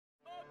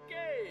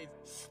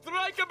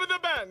Strike up the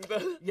band.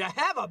 You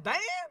have a band?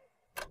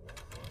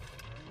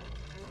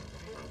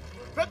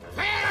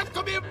 Prepare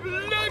to be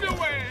blown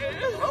away.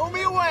 Blow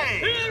me away.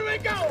 Here we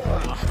go.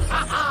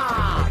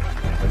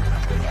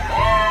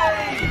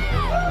 Hey!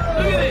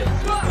 Look at this.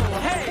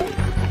 Hey!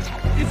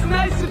 It's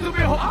nice to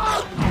be home.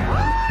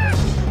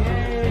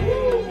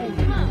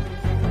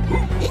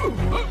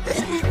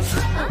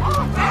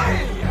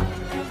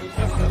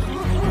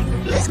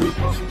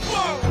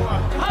 Whoa!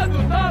 How do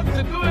dogs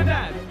do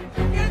that?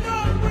 Get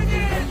on with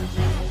it!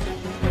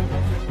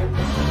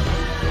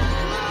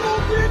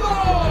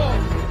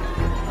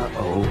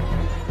 Uh-oh.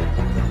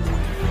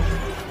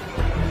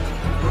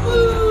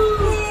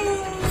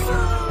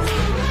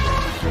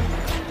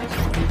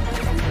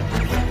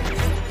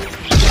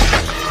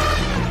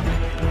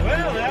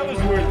 Well, that was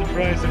worth the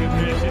price of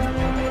admission.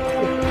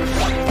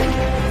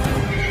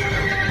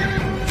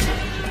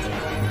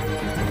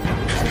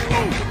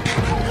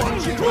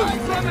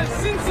 From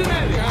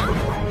Cincinnati.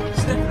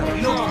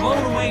 You know,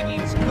 blown away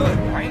means good,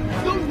 right?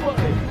 Don't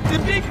worry. The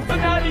big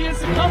finale is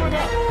coming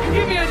up.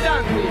 Give me a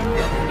dance, please.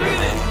 Look at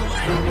this.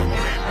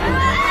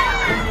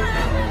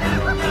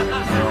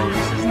 No,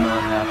 this is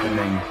not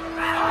happening.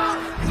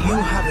 You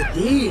have a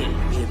deal,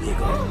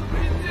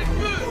 JpjsjsjsshsgsghshshsRosie. Is it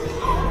good?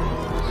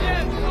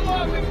 Yes, come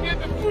on and get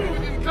the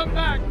food and come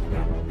back.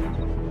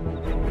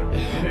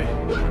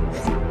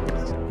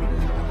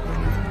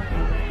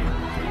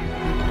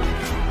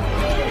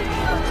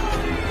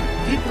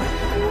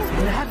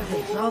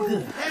 It's all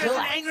good. There's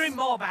an angry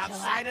mob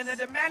outside and they're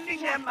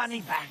demanding their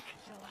money back.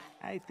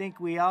 I think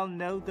we all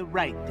know the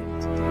right thing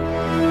to do.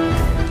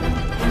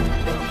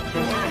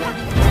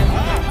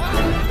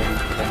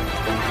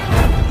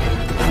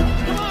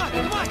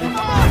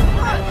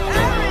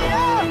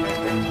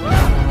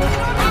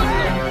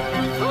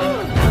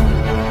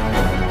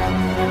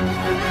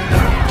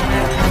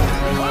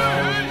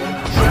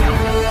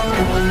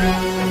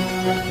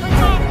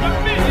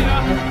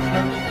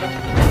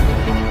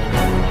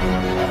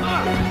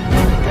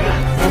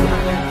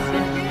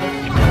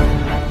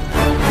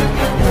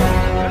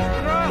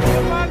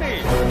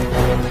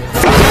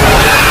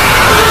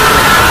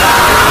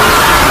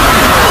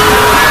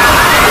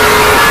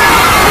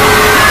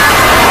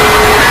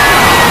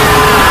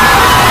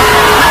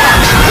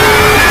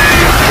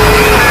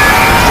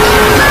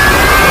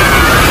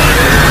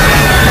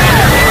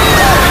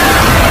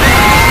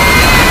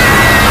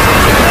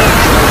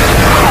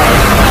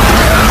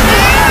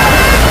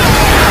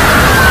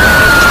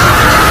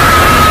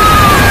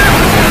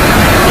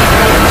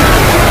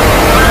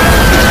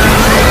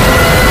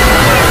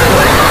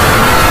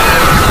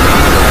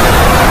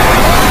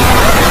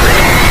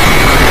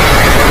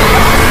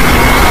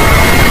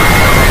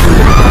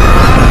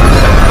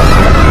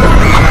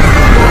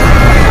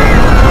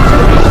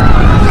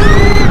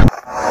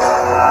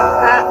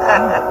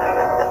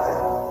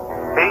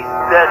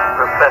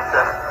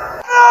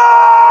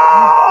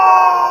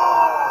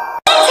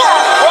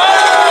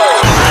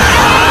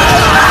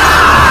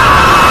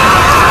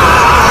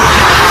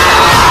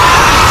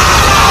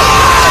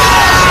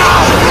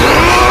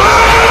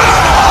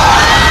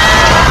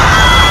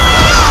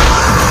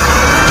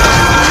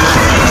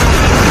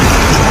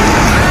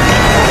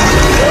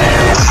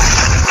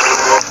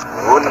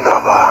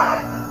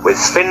 With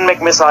Finn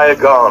McMissile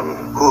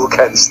gone, who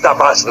can stop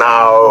us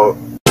now?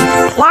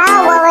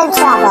 Now we're in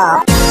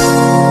trouble.